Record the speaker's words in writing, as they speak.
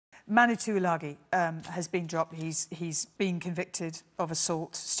Manu Tuilagi has been dropped. He's been convicted of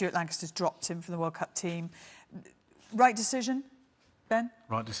assault. Stuart Lancaster's dropped him from the World Cup team. Right decision, Ben?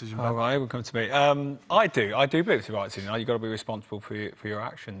 Right decision, Ben. Oh, right, it will come to me. I do believe it's the right decision. You've got to be responsible for your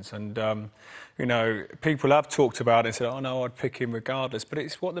actions. And, you know, people have talked about it and said, oh, no, I'd pick him regardless. But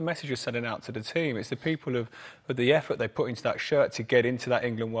it's what the message is sending out to the team. It's the people of the effort they put into that shirt to get into that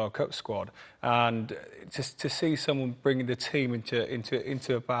England World Cup squad. And to see someone bringing the team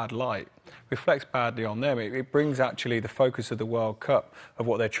into a bad light reflects badly on them. It brings actually the focus of the World Cup, of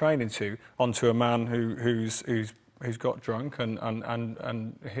what they're training to, onto a man who's got drunk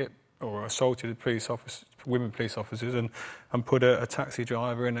and hit or assaulted women police officers and put a taxi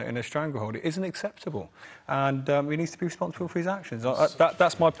driver in a stranglehold. It isn't acceptable, and he needs to be responsible for his actions.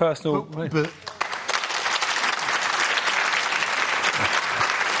 That's my personal. But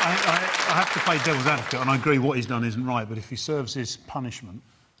I have to play devil's advocate, and I agree what he's done isn't right. But if he serves his punishment,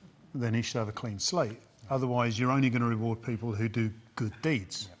 then he should have a clean slate. Otherwise, you're only going to reward people who do good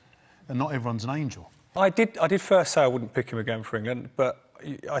deeds, and not everyone's an angel. I did first say I wouldn't pick him again for England, but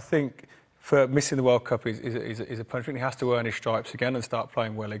I think for missing the World Cup is a punishment. He has to earn his stripes again and start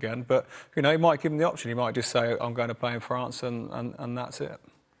playing well again. But, you know, he might give him the option. He might just say, I'm going to play in France and that's it.